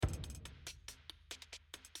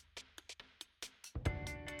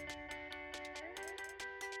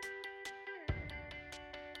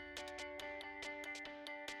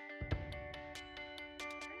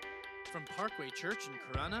From Parkway Church in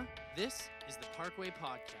Corunna, this is the Parkway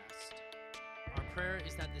Podcast. Our prayer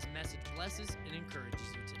is that this message blesses and encourages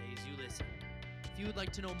you today as you listen. If you would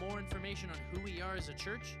like to know more information on who we are as a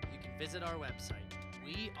church, you can visit our website,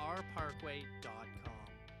 weareparkway.com.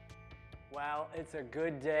 Well, it's a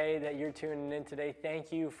good day that you're tuning in today.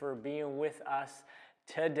 Thank you for being with us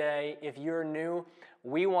today. If you're new,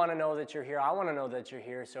 we want to know that you're here. I want to know that you're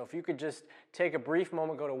here. So if you could just take a brief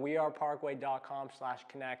moment, go to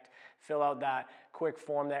weareparkway.com/connect, fill out that quick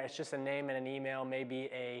form there. It's just a name and an email, maybe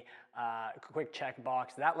a quick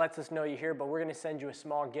checkbox. That lets us know you're here, but we're going to send you a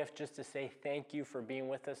small gift just to say thank you for being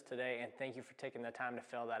with us today, and thank you for taking the time to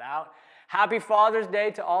fill that out. Happy Father's Day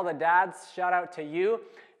to all the dads. Shout out to you.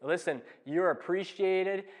 Listen, you're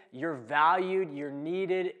appreciated, you're valued, you're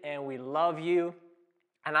needed, and we love you.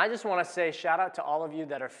 And I just want to say shout out to all of you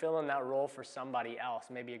that are filling that role for somebody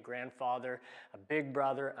else, maybe a grandfather, a big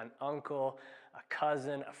brother, an uncle, a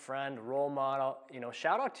cousin, a friend, role model.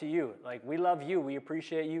 Shout out to you. Like, we love you, we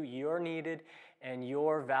appreciate you, you're needed, and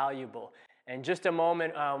you're valuable. In just a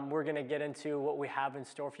moment, we're going to get into what we have in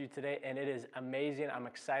store for you today, and it is amazing. I'm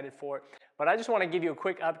excited for it. But I just want to give you a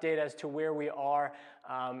quick update as to where we are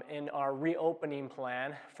in our reopening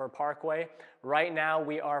plan for Parkway. Right now,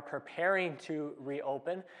 we are preparing to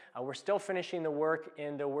reopen. We're still finishing the work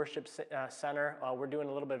in the worship center. We're doing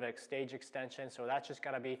a little bit of a stage extension, so that's just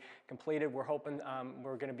got to be completed. We're hoping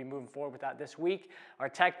we're going to be moving forward with that this week. Our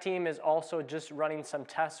tech team is also just running some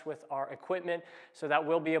tests with our equipment so that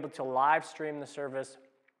we'll be able to live stream the service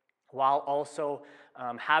while also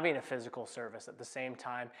having a physical service at the same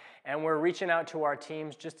time. And we're reaching out to our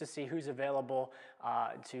teams just to see who's available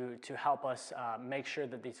to help us make sure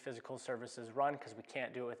that these physical services run, because we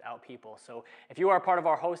can't do it without people. So if you are part of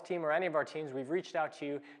our host team or any of our teams, we've reached out to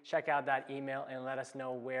you. Check out that email and let us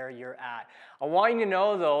know where you're at. I want you to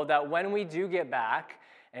know, though, that when we do get back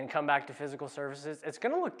and come back to physical services, it's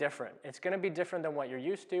going to look different. It's going to be different than what you're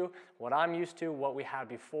used to, what I'm used to, what we had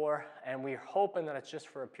before, and we're hoping that it's just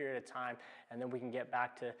for a period of time, and then we can get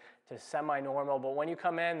back to semi-normal. But when you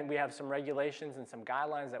come in, we have some regulations and some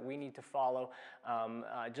guidelines that we need to follow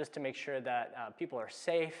just to make sure that people are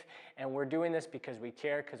safe, and we're doing this because we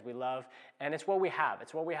care, because we love, and it's what we have.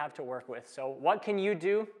 It's what we have to work with. So what can you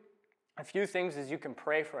do? A few things is you can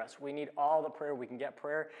pray for us. We need all the prayer we can get.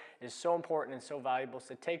 Prayer is so important and so valuable.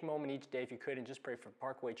 So take a moment each day, if you could, and just pray for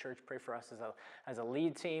Parkway Church. Pray for us as a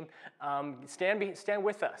lead team. Stand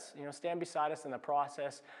with us. Stand beside us in the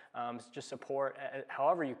process. Just support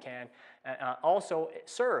however you can. Also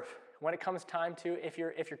serve. When it comes time to, if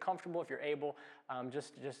you're comfortable, if you're able,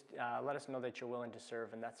 just let us know that you're willing to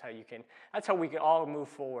serve, and that's how we can all move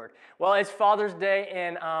forward. Well, it's Father's Day,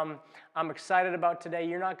 and I'm excited about today.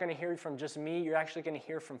 You're not going to hear from just me. You're actually going to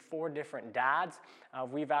hear from 4 different dads.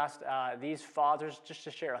 We've asked these fathers just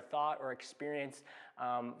to share a thought or experience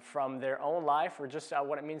from their own life, or just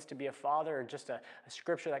what it means to be a father, or just a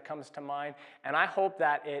scripture that comes to mind. And I hope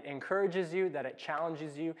that it encourages you, that it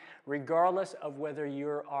challenges you, regardless of whether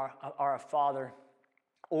you are a father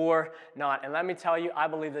or not. And let me tell you, I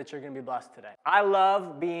believe that you're going to be blessed today. I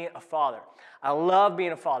love being a father. I love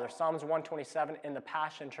being a father. Psalms 127 in the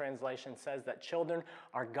Passion Translation says that children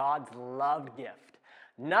are God's loved gift.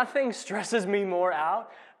 Nothing stresses me more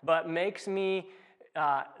out, but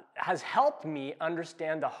has helped me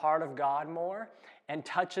understand the heart of God more and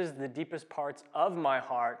touches the deepest parts of my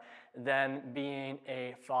heart than being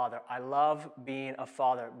a father. I love being a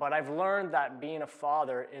father, but I've learned that being a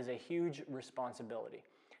father is a huge responsibility.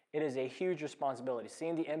 It is a huge responsibility.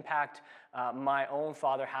 Seeing the impact my own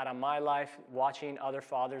father had on my life, watching other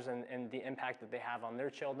fathers and the impact that they have on their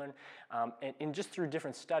children, and just through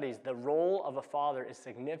different studies, the role of a father is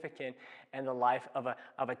significant in the life of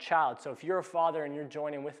a child. So if you're a father and you're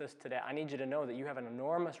joining with us today, I need you to know that you have an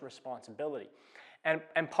enormous responsibility.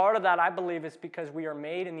 And part of that, I believe, is because we are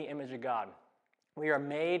made in the image of God. We are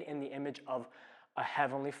made in the image of a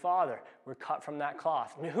heavenly Father. We're cut from that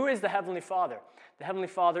cloth. Now, who is the Heavenly Father? The Heavenly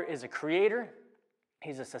Father is a creator.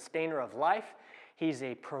 He's a sustainer of life. He's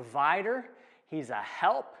a provider. He's a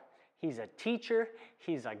help. He's a teacher.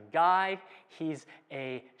 He's a guide. He's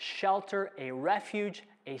a shelter, a refuge,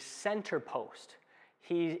 a center post.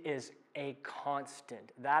 He is a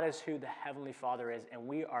constant. That is who the Heavenly Father is, and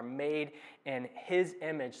we are made in His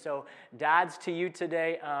image. So dads, to you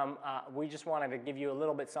today, we just wanted to give you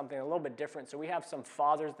something a little bit different. So we have some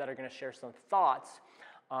fathers that are going to share some thoughts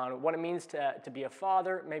on what it means to be a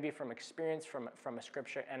father, maybe from experience, from a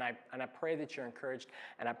scripture, and I pray that you're encouraged,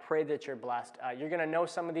 and I pray that you're blessed. You're going to know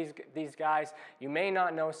some of these guys. You may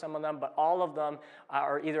not know some of them, but all of them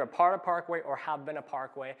are either a part of Parkway or have been a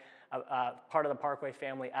Parkway. part of the Parkway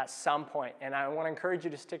family at some point. And I want to encourage you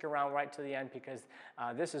to stick around right to the end because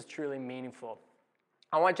this is truly meaningful.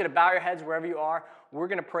 I want you to bow your heads wherever you are. We're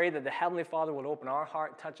going to pray that the Heavenly Father would open our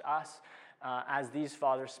heart, touch us as these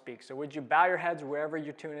fathers speak. So would you bow your heads wherever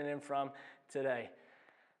you're tuning in from today?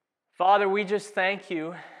 Father, we just thank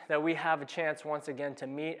you that we have a chance once again to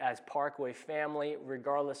meet as Parkway family,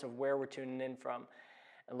 regardless of where we're tuning in from.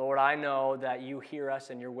 And Lord, I know that you hear us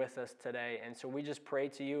and you're with us today. And so we just pray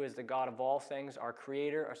to you as the God of all things, our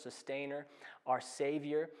creator, our sustainer, our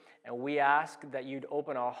savior. And we ask that you'd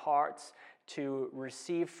open our hearts to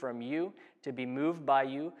receive from you, to be moved by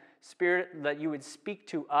you. Spirit, that you would speak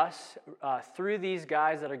to us through these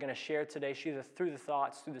guys that are going to share today, through the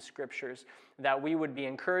thoughts, through the scriptures, that we would be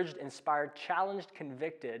encouraged, inspired, challenged,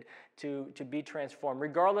 convicted to be transformed.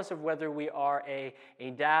 Regardless of whether we are a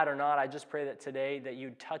dad or not, I just pray that today that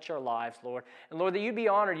you'd touch our lives, Lord. And Lord, that you'd be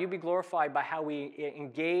honored, you'd be glorified by how we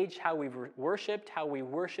engage, how we've worshiped, how we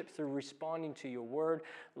worship through responding to your word.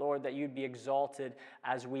 Lord, that you'd be exalted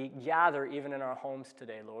as we gather even in our homes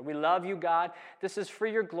today, Lord. We love you, God. This is for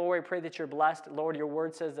your glory. I pray that you're blessed. Lord, your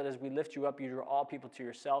word says that as we lift you up, you draw all people to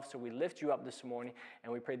yourself. So we lift you up this morning,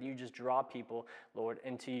 and we pray that you just draw people, Lord,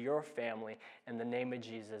 into your family in the name of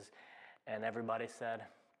Jesus. And everybody said,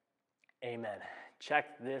 amen.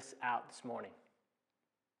 Check this out this morning.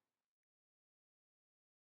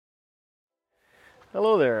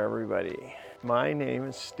 Hello there, everybody. My name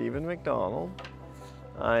is Stephen McDonald.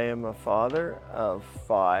 I am a father of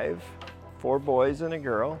 4 boys and a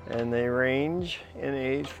girl, and they range in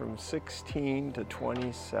age from 16 to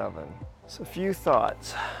 27. So a few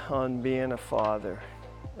thoughts on being a father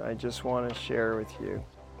I just want to share with you.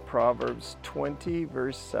 Proverbs 20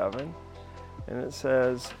 verse 7, and it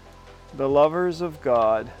says, "The lovers of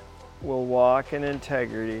God will walk in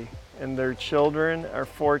integrity, and their children are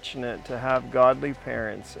fortunate to have godly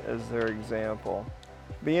parents as their example."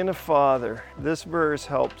 Being a father, this verse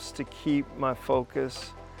helps to keep my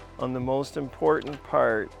focus on the most important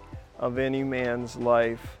part of any man's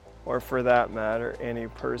life, or for that matter, any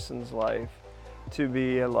person's life, to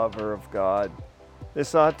be a lover of God.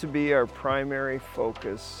 This ought to be our primary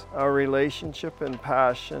focus. Our relationship and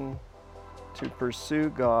passion to pursue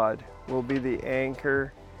God will be the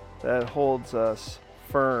anchor that holds us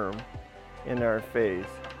firm in our faith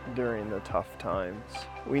during the tough times.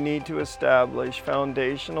 We need to establish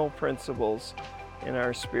foundational principles in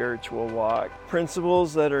our spiritual walk,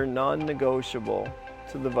 principles that are non-negotiable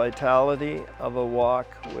to the vitality of a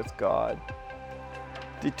walk with God.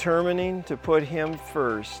 Determining to put Him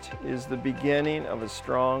first is the beginning of a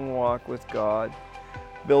strong walk with God.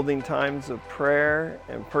 Building times of prayer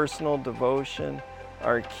and personal devotion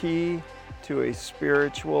are key to a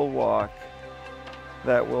spiritual walk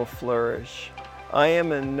that will flourish. I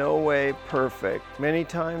am in no way perfect. Many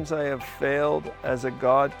times I have failed as a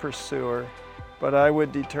God pursuer, but I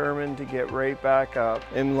would determine to get right back up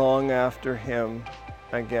and long after Him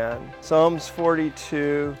again. Psalms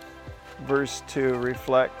 42 verse 2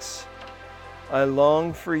 reflects, "I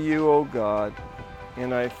long for you, O God,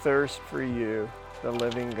 and I thirst for you, the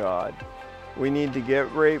living God." We need to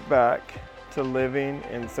get right back to living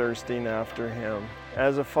and thirsting after Him.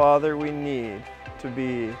 As a father, we need to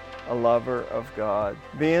be a lover of God.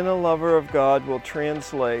 Being a lover of God will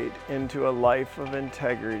translate into a life of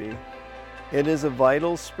integrity. It is a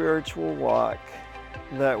vital spiritual walk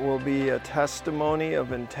that will be a testimony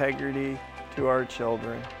of integrity to our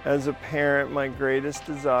children. As a parent, my greatest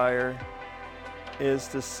desire is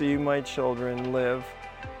to see my children live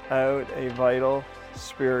out a vital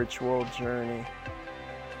spiritual journey.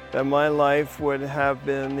 That my life would have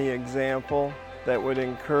been the example that would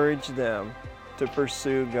encourage them to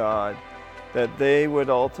pursue God, that they would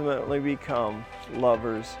ultimately become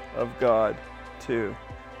lovers of God too.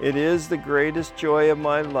 It is the greatest joy of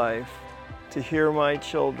my life to hear my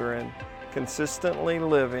children consistently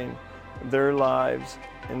living their lives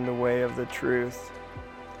in the way of the truth.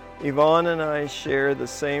 Yvonne and I share the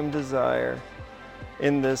same desire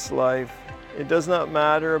in this life. It does not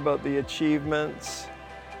matter about the achievements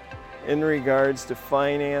in regards to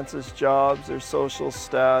finances, jobs, or social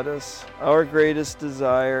status. Our greatest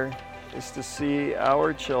desire is to see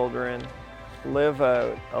our children live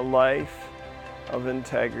out a life of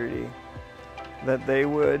integrity, that they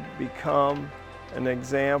would become an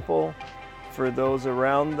example for those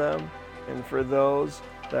around them and for those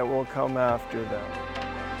that will come after them.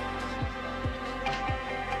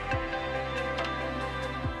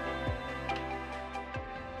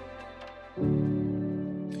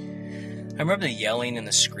 I remember the yelling and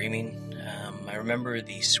the screaming. I remember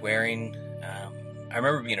the swearing. I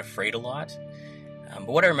remember being afraid a lot. But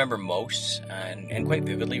what I remember most, and quite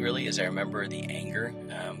vividly really, is I remember the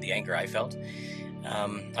anger I felt.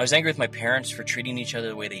 I was angry with my parents for treating each other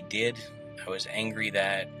the way they did. I was angry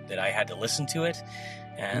that I had to listen to it,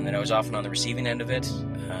 and that I was often on the receiving end of it.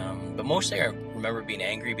 But mostly I remember being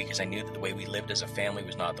angry because I knew that the way we lived as a family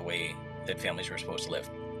was not the way that families were supposed to live.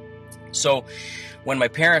 So when my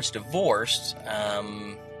parents divorced,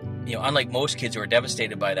 unlike most kids who are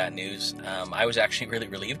devastated by that news, I was actually really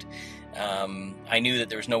relieved. I knew that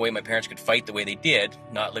there was no way my parents could fight the way they did,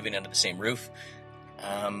 not living under the same roof,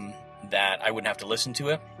 that I wouldn't have to listen to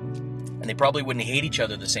it. And they probably wouldn't hate each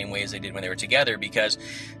other the same way as they did when they were together, because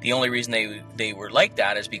the only reason they were like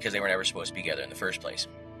that is because they were never supposed to be together in the first place.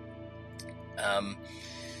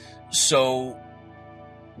 So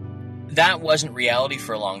that wasn't reality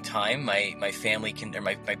for a long time. My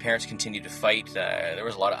parents continued to fight. There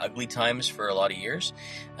was a lot of ugly times for a lot of years.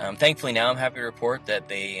 Thankfully now I'm happy to report that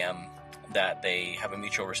they have a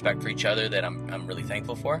mutual respect for each other that I'm really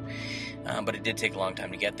thankful for. But it did take a long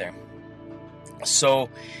time to get there. So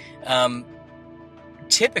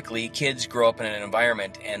typically kids grow up in an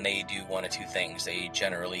environment and they do one of two things. They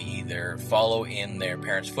generally either follow in their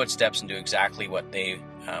parents' footsteps and do exactly what they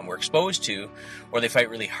were exposed to, or they fight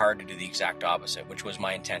really hard to do the exact opposite, which was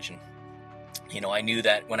my intention. I knew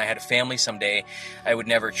that when I had a family someday, I would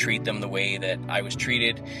never treat them the way that I was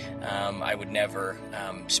treated. I would never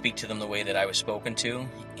speak to them the way that I was spoken to,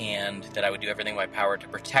 and that I would do everything in my power to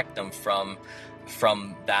protect them from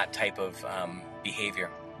that type of behavior.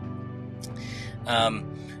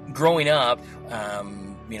 Growing up,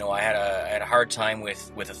 I had a hard time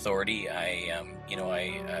with authority.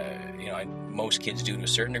 Most kids do to a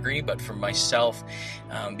certain degree, but for myself,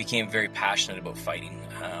 became very passionate about fighting.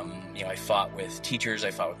 I fought with teachers, I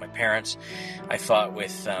fought with my parents, I fought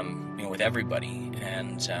with everybody,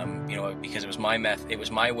 and because it was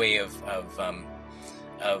my way of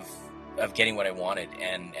getting what I wanted,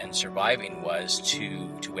 and surviving was to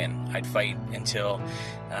win. I'd fight until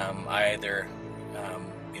I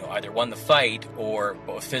either won the fight, or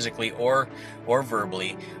both physically or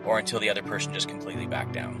verbally, or until the other person just completely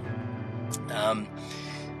backed down.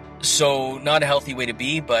 So not a healthy way to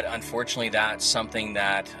be, but unfortunately that's something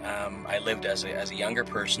that I lived as a younger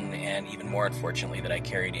person, and even more unfortunately that I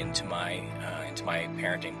carried into my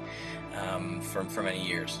parenting for many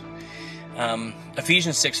years.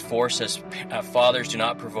 Ephesians 6:4 says, "Fathers, do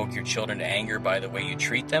not provoke your children to anger by the way you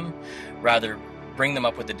treat them. Rather, bring them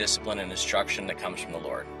up with the discipline and instruction that comes from the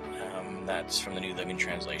Lord." That's from the New Living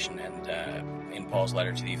Translation, and in Paul's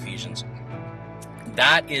letter to the Ephesians.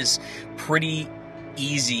 That is pretty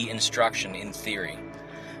easy instruction in theory.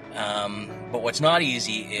 But what's not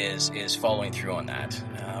easy is following through on that.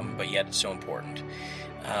 But yet it's so important.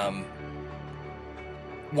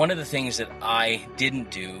 One of the things that I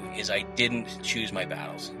didn't do is I didn't choose my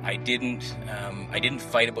battles. I didn't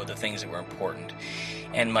fight about the things that were important,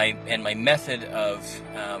 and my method of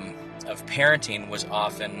parenting was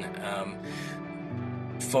often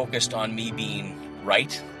focused on me being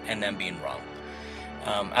right and them being wrong.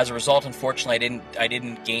 As a result, unfortunately, I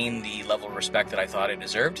didn't gain the level of respect that I thought I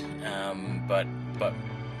deserved. But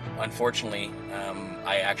unfortunately,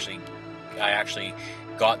 I actually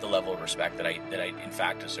got the level of respect that I in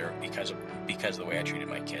fact deserved because of the way I treated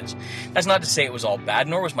my kids. That's not to say it was all bad,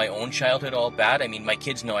 nor was my own childhood all bad. I mean, my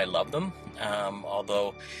kids know I love them,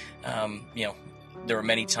 although there were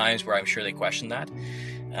many times where I'm sure they questioned that,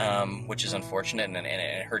 which is unfortunate, and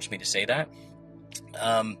it hurts me to say that.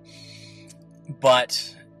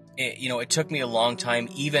 But it took me a long time,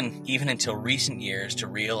 even until recent years, to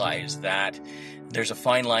realize that there's a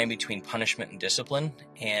fine line between punishment and discipline,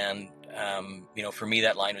 and for me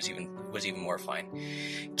that line was even more fine.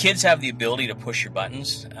 Kids have the ability to push your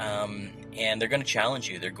buttons, and they're going to challenge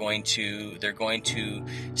you. They're going to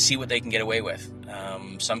see what they can get away with.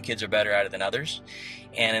 Some kids are better at it than others,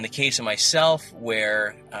 and in the case of myself,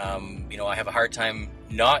 where I have a hard time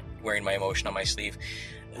not wearing my emotion on my sleeve,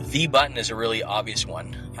 the button is a really obvious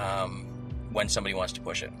one when somebody wants to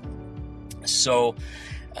push it. So,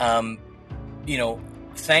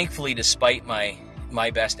 thankfully, despite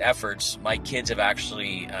my best efforts, my kids have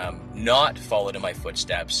actually not followed in my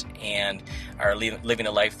footsteps and are living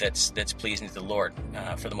a life that's pleasing to the Lord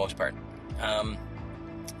for the most part.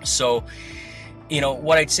 So,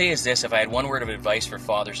 what I'd say is this: if I had one word of advice for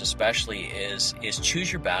fathers, especially, is choose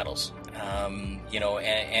your battles.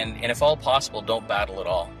 And if all possible, don't battle at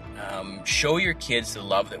all. Show your kids the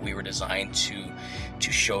love that we were designed to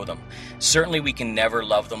show them. Certainly, we can never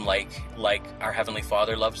love them like our Heavenly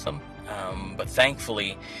Father loves them. But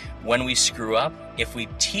thankfully, when we screw up, if we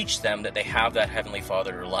teach them that they have that Heavenly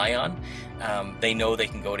Father to rely on, they know they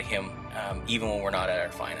can go to Him even when we're not at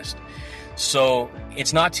our finest. So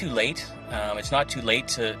it's not too late. It's not too late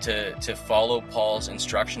to follow Paul's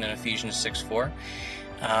instruction in Ephesians 6:4.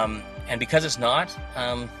 And because it's not,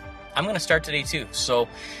 I'm going to start today too. So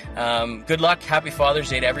good luck. Happy Father's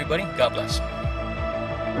Day to everybody. God bless.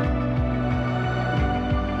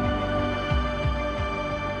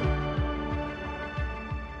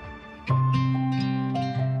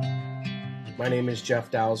 My name is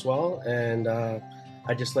Jeff Dowswell, and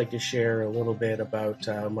I'd just like to share a little bit about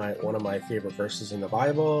one of my favorite verses in the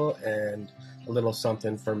Bible and a little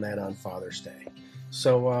something for men on Father's Day.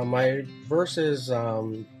 So my verses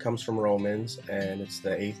comes from Romans, and it's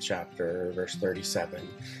the 8th chapter, verse 37.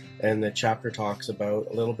 And the chapter talks a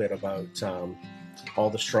little bit about all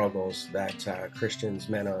the struggles that Christians,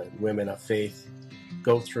 men and women of faith,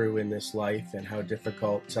 go through in this life, and how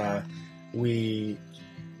difficult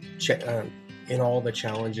in all the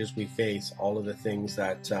challenges we face, all of the things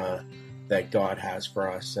that God has for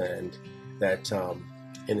us, and that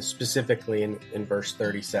and specifically in verse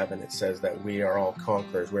 37, it says that we are all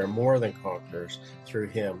conquerors. We're more than conquerors through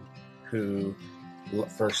Him who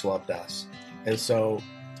first loved us. And so,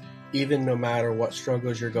 even no matter what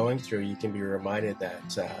struggles you're going through, you can be reminded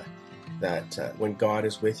that when God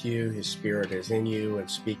is with you, His Spirit is in you and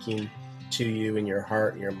speaking to you in your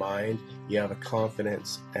heart and your mind, you have a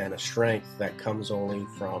confidence and a strength that comes only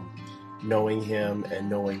from knowing Him and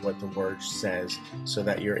knowing what the Word says, so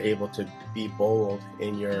that you're able to be bold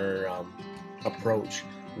in your approach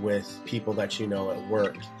with people that you know at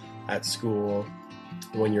work, at school,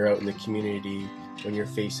 when you're out in the community, when you're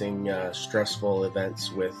facing stressful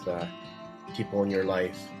events with people in your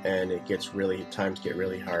life, and times get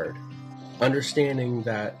really hard. Understanding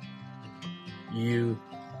that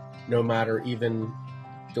no matter even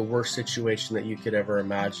the worst situation that you could ever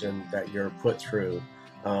imagine that you're put through,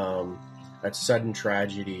 a sudden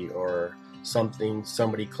tragedy or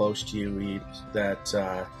somebody close to you that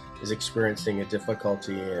is experiencing a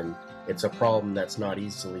difficulty, and it's a problem that's not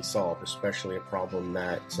easily solved, especially a problem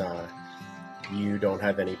that you don't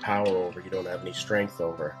have any power over, you don't have any strength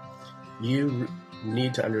over. You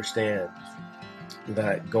need to understand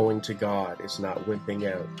that going to God is not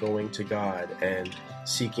wimping out. Going to God and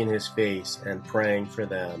seeking His face and praying for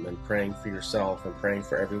them and praying for yourself and praying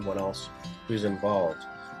for everyone else who's involved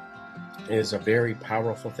is a very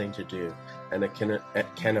powerful thing to do, and it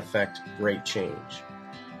can affect great change.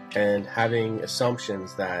 And having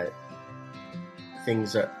assumptions that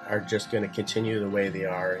things are just going to continue the way they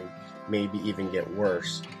are and maybe even get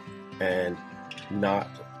worse, and not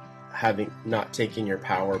taking your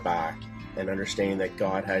power back, and understanding that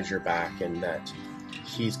God has your back and that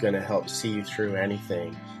He's going to help see you through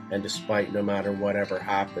anything. And despite no matter whatever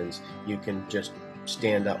happens, you can just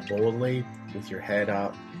stand up boldly with your head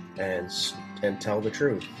up and tell the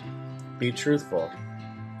truth. Be truthful.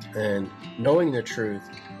 And knowing the truth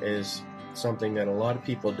is something that a lot of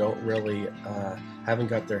people don't really haven't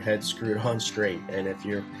got their heads screwed on straight. And if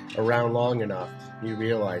you're around long enough, you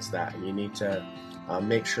realize that, and you need to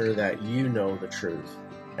make sure that you know the truth.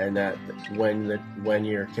 And that when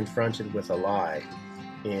you're confronted with a lie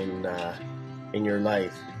in your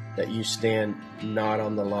life, that you stand not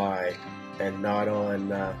on the lie and not on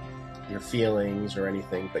your feelings or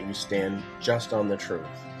anything, but you stand just on the truth.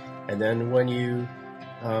 And then when you're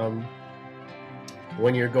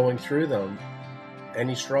going through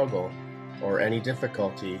any struggle or any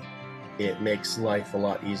difficulty, it makes life a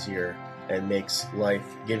lot easier, and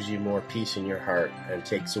gives you more peace in your heart, and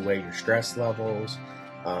takes away your stress levels.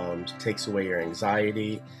 Takes away your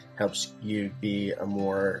anxiety, helps you be a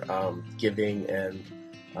more giving and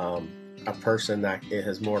a person that it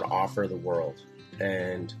has more to offer the world.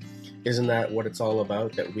 And isn't that what it's all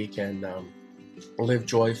about? That we can live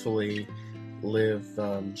joyfully, live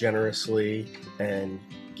generously, and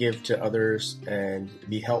give to others, and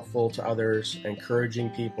be helpful to others,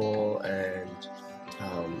 encouraging people, and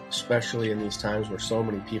especially in these times where so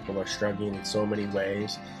many people are struggling in so many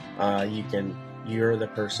ways, you're the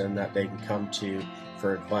person that they can come to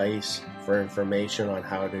for advice, for information on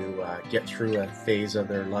how to get through a phase of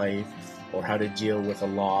their life, or how to deal with a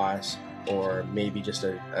loss, or maybe just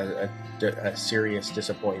a serious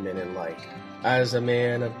disappointment in life. As a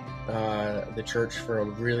man of the church for a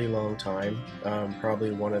really long time,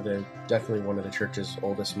 definitely one of the church's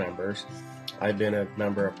oldest members. I've been a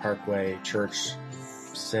member of Parkway Church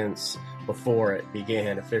since before it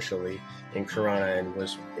began officially in Corunna and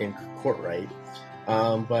was in Courtright.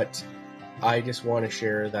 But I just want to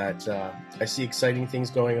share that I see exciting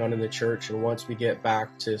things going on in the church, and once we get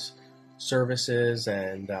back to services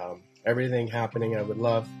and everything happening, I would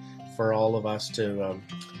love for all of us to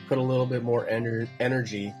put a little bit more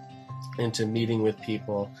energy into meeting with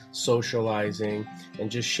people, socializing,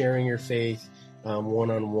 and just sharing your faith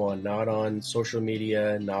one-on-one, not on social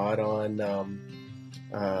media, not on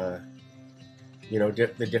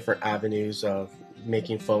the different avenues of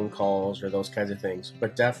making phone calls or those kinds of things,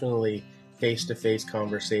 but definitely face-to-face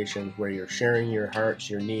conversations where you're sharing your hearts,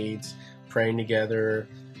 your needs, praying together,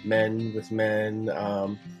 men with men.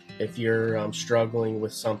 If you're struggling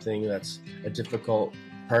with something that's a difficult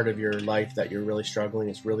part of your life that you're really struggling,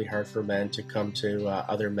 it's really hard for men to come to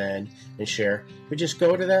other men and share. But just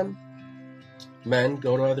go to them. Men,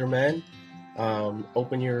 go to other men.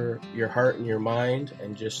 Open your heart and your mind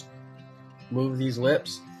and just move these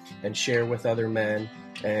lips and share with other men,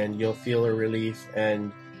 and you'll feel a relief.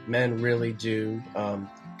 And men really do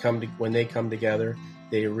when they come together,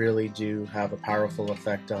 they really do have a powerful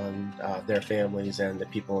effect on their families and the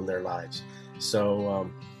people in their lives. So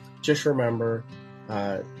just remember,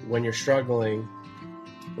 when you're struggling,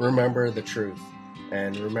 remember the truth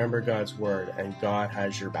and remember God's word, and God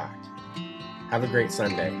has your back. Have a great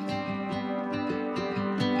Sunday.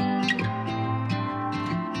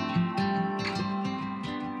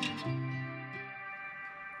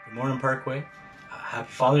 Good morning, Parkway. Happy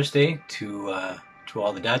Father's Day to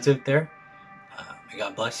all the dads out there. May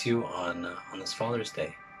God bless you on this Father's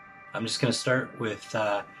Day. I'm just going to start with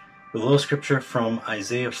a little scripture from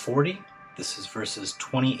Isaiah 40. This is verses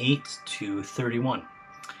 28 to 31.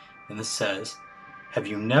 And this says, "Have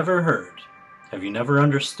you never heard? Have you never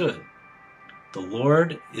understood? The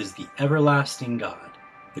Lord is the everlasting God,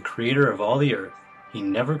 the creator of all the earth. He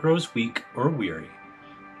never grows weak or weary.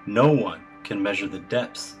 No one can measure the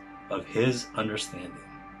depths of his understanding.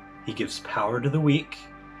 He gives power to the weak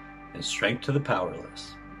and strength to the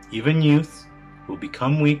powerless. Even youth will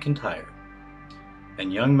become weak and tired,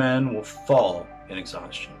 and young men will fall in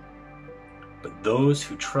exhaustion. But those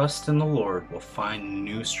who trust in the Lord will find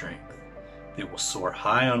new strength. They will soar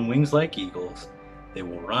high on wings like eagles. They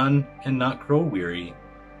will run and not grow weary.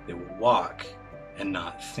 They will walk and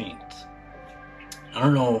not faint." I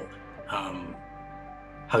don't know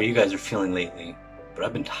how you guys are feeling lately, but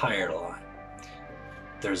I've been tired a lot.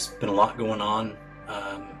 There's been a lot going on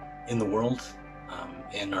in the world,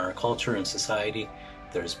 in our culture and society.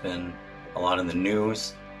 There's been a lot in the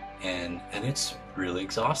news, and it's really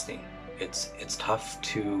exhausting. It's tough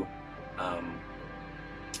to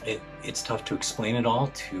it's tough to explain it all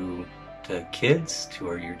to kids,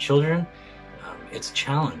 to your children. It's a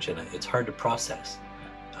challenge, and it's hard to process.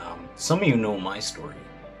 Some of you know my story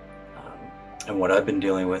and what I've been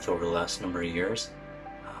dealing with over the last number of years.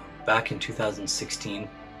 Back in 2016,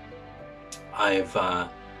 I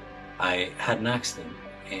had an accident,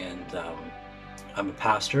 and I'm a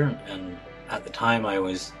pastor, and at the time I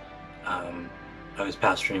was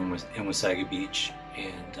pastoring in Wasaga Beach,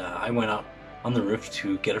 and I went up on the roof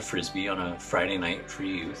to get a frisbee on a Friday night for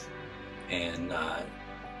youth, and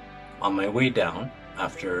on my way down,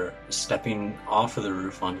 after stepping off of the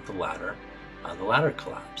roof onto the ladder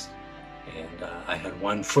collapsed, and I had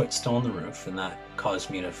one foot still on the roof, and that caused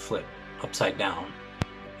me to flip upside down,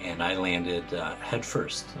 and I landed head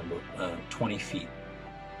first, about 20 feet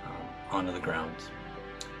onto the ground.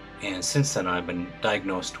 And since then, I've been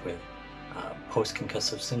diagnosed with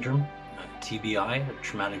post-concussive syndrome, TBI, a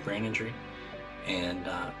traumatic brain injury, and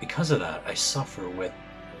because of that, I suffer with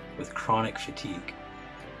chronic fatigue,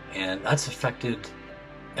 and that's affected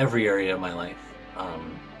every area of my life.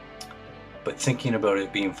 But thinking about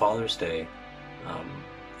it being Father's Day,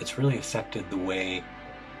 it's really affected the way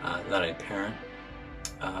that I parent,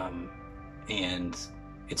 and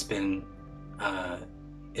it's been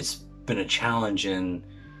a challenge in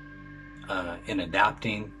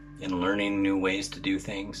adapting, in learning new ways to do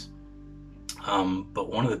things. But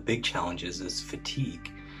one of the big challenges is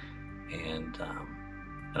fatigue, and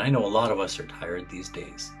I know a lot of us are tired these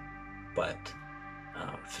days, but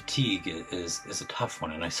fatigue is a tough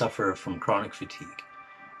one, and I suffer from chronic fatigue,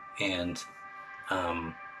 and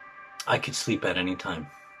I could sleep at any time.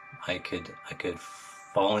 I could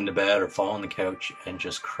fall into bed or fall on the couch and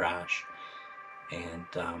just crash, and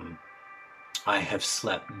I have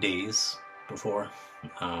slept days before.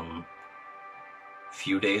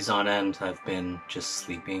 Few days on end I've been just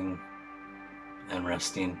sleeping and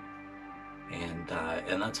resting, and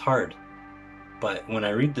that's hard. But when I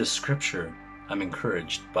read this scripture, I'm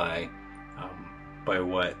encouraged by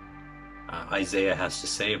what Isaiah has to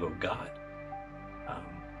say about God.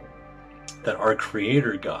 That our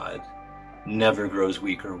Creator God never grows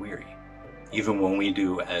weak or weary, even when we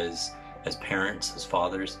do as parents, as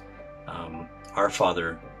fathers. Our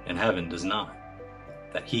Father in heaven does not.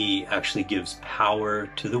 That He actually gives power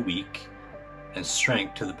to the weak and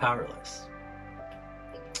strength to the powerless.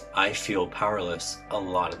 I feel powerless a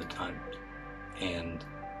lot of the time. And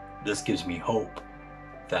this gives me hope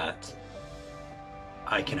that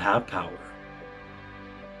I can have power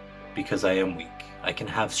because I am weak. I can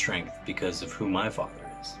have strength because of who my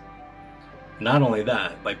Father is. Not only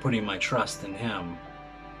that, by putting my trust in Him,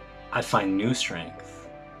 I find new strength.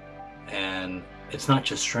 And it's not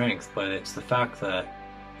just strength, but it's the fact that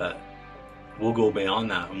we'll go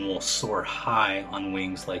beyond that and we'll soar high on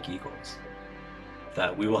wings like eagles.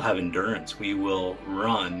 That we will have endurance. We will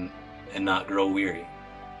run and not grow weary.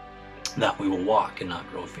 That we will walk and not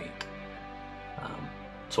grow faint.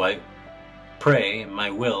 So I pray my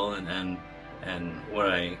will and what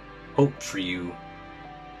I hope for you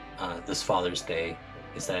this Father's Day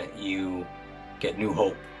is that you get new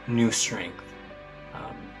hope, new strength,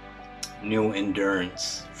 new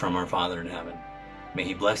endurance from our Father in heaven. May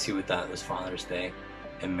He bless you with that this Father's Day,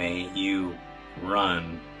 and may you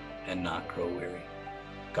run and not grow weary.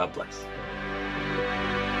 God bless.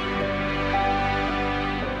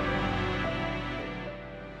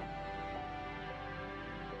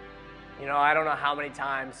 You know, I don't know how many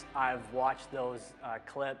times I've watched those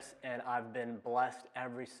clips, and I've been blessed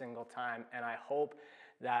every single time. And I hope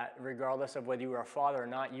that regardless of whether you were a father or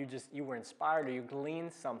not, you were inspired or you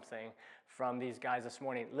gleaned something from these guys this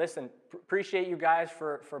morning. Listen, appreciate you guys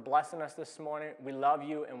for blessing us this morning. We love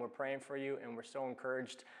you, and we're praying for you, and we're so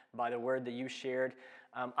encouraged by the word that you shared.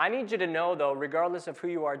 I need you to know, though, regardless of who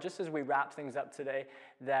you are, just as we wrap things up today,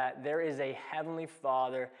 that there is a Heavenly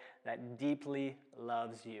Father that deeply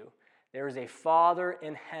loves you. There is a Father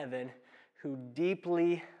in heaven who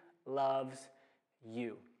deeply loves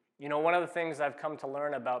you. You know, one of the things I've come to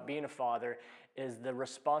learn about being a father is the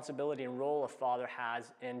responsibility and role a father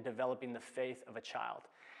has in developing the faith of a child.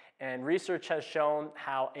 And research has shown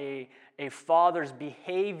how a father's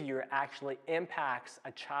behavior actually impacts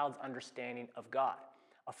a child's understanding of God.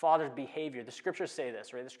 A father's behavior. The scriptures say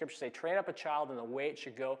this, right? The scriptures say, train up a child in the way it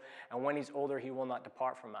should go, and when he's older, he will not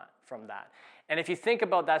depart from that. And if you think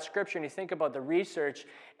about that scripture and you think about the research,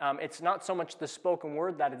 it's not so much the spoken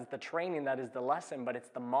word that is the training, that is the lesson, but it's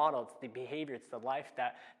the model, it's the behavior, it's the life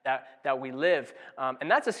that we live. And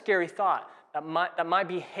that's a scary thought, that my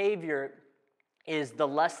behavior is the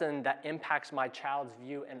lesson that impacts my child's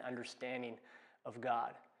view and understanding of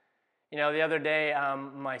God. You know, the other day,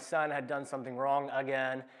 my son had done something wrong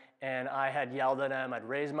again, and I had yelled at him. I'd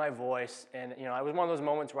raised my voice, and, you know, it was one of those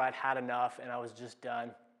moments where I'd had enough, and I was just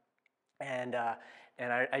done. And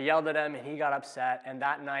I yelled at him, and he got upset, and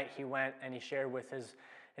that night he went and he shared with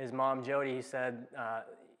his mom, Jody. He said,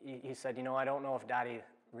 you know, I don't know if Daddy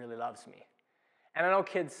really loves me. And I know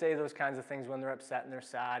kids say those kinds of things when they're upset and they're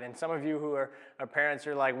sad. And some of you who are parents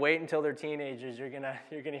are like, wait until they're teenagers. You're gonna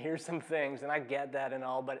hear some things, and I get that and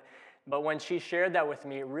all, but when she shared that with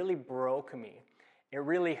me, it really broke me. It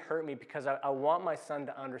really hurt me because I want my son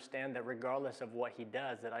to understand that regardless of what he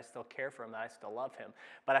does, that I still care for him, that I still love him.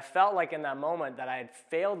 But I felt like in that moment that I had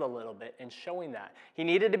failed a little bit in showing that. He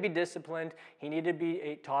needed to be disciplined. He needed to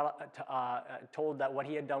be told that what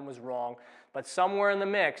he had done was wrong. But somewhere in the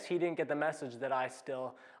mix, he didn't get the message that I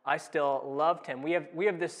still loved him. We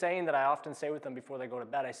have this saying that I often say with them before they go to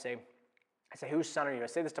bed. I say, whose son are you? I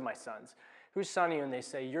say this to my sons. Whose son are you? And they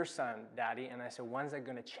say, your son, Daddy. And I say, when's that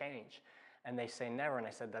going to change? And they say, never. And I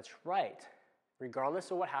said, that's right.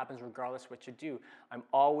 Regardless of what happens, regardless of what you do, I'm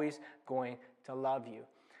always going to love you.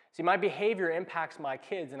 See, my behavior impacts my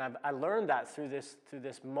kids, and I learned that through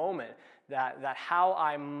this moment, that how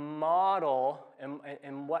I model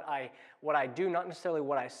and what I do, not necessarily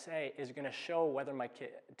what I say, is going to show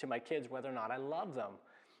to my kids whether or not I love them.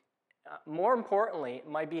 More importantly,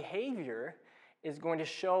 my behavior is going to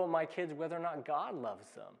show my kids whether or not God loves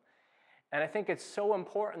them. And I think it's so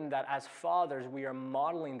important that as fathers, we are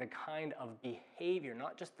modeling the kind of behavior,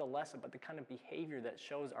 not just the lesson, but the kind of behavior that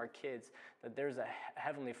shows our kids that there's a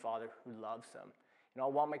Heavenly Father who loves them. You know, I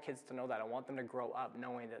want my kids to know that. I want them to grow up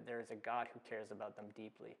knowing that there is a God who cares about them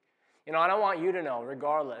deeply. You know, and I want you to know,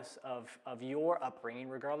 regardless of your upbringing,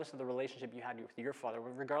 regardless of the relationship you had with your father,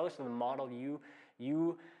 regardless of the model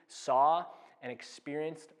you saw and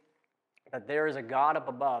experienced, that there is a God up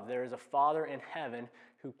above, there is a Father in heaven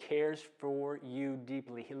who cares for you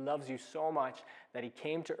deeply. He loves you so much that he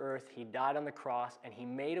came to earth, he died on the cross, and he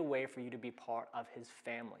made a way for you to be part of his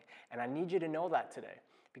family. And I need you to know that today,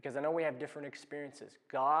 because I know we have different experiences.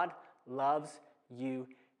 God loves you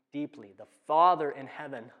deeply. The Father in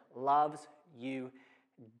heaven loves you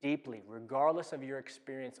deeply, regardless of your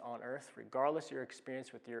experience on earth, regardless of your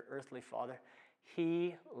experience with your earthly father.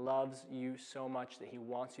 He loves you so much that he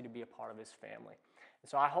wants you to be a part of his family. And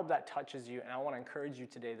so I hope that touches you, and I want to encourage you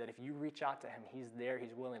today that if you reach out to him, he's there,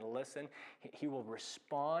 he's willing to listen, he will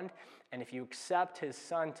respond, and if you accept his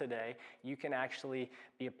son today, you can actually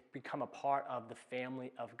become a part of the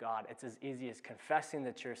family of God. It's as easy as confessing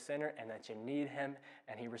that you're a sinner and that you need him,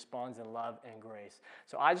 and he responds in love and grace.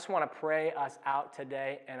 So I just want to pray us out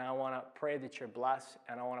today, and I want to pray that you're blessed,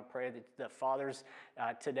 and I want to pray that the fathers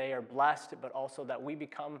today are blessed, but also that we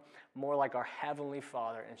become more like our Heavenly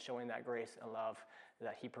Father in showing that grace and love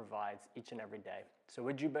that he provides each and every day. So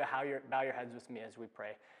would you bow your heads with me as we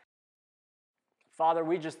pray? Father,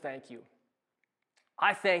 we just thank you.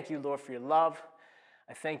 I thank you, Lord, for your love.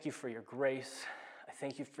 I thank you for your grace. I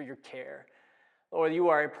thank you for your care. Lord, you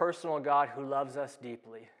are a personal God who loves us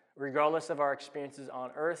deeply. Regardless of our experiences on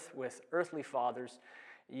earth with earthly fathers,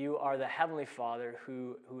 you are the Heavenly Father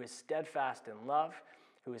who is steadfast in love,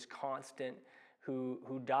 who is constant,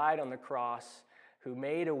 who died on the cross, who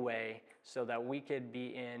made a way so that we could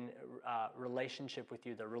be in relationship with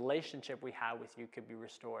you. The relationship we have with you could be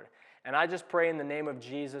restored. And I just pray in the name of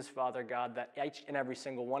Jesus, Father God, that each and every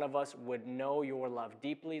single one of us would know your love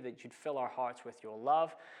deeply, that you'd fill our hearts with your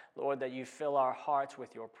love. Lord, that you fill our hearts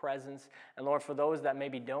with your presence. And Lord, for those that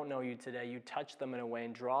maybe don't know you today, you touch them in a way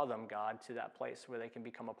and draw them, God, to that place where they can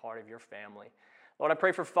become a part of your family. Lord, I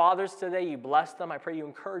pray for fathers today. You bless them. I pray you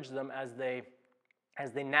encourage them as they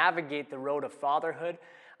navigate the road of fatherhood.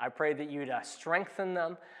 I pray that you'd strengthen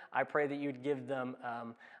them. I pray that you'd give them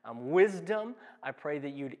wisdom. I pray that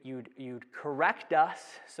you'd correct us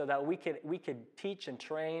so that we could teach and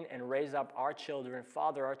train and raise up our children,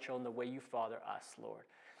 father our children the way you father us, Lord.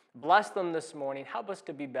 Bless them this morning. Help us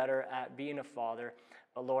to be better at being a father.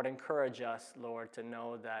 But Lord, encourage us, Lord, to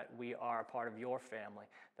know that we are a part of your family,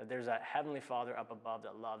 that there's a Heavenly Father up above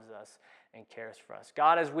that loves us and cares for us.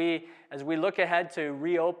 God, as we look ahead to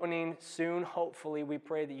reopening soon, hopefully, we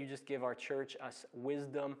pray that you just give our church us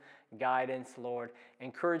wisdom, guidance, Lord.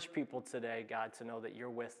 Encourage people today, God, to know that you're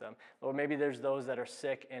with them. Lord, maybe there's those that are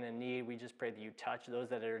sick and in need. We just pray that you touch those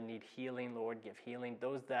that need healing, Lord, give healing.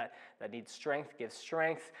 Those that need strength, give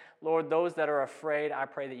strength. Lord, those that are afraid, I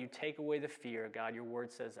pray that you take away the fear. God, your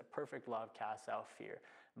word says that perfect love casts out fear.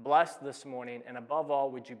 Bless this morning, and above all,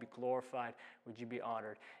 would you be glorified? Would you be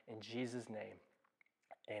honored? In Jesus' name,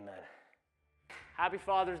 amen. Happy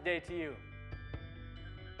Father's Day to you.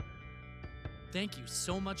 Thank you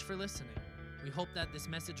so much for listening. We hope that this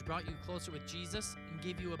message brought you closer with Jesus and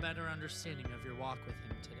gave you a better understanding of your walk with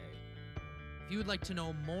him today. If you would like to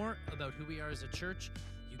know more about who we are as a church,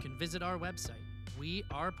 you can visit our website,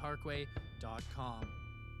 weareparkway.com.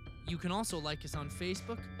 You can also like us on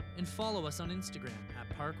Facebook and follow us on Instagram at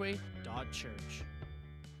parkway.church.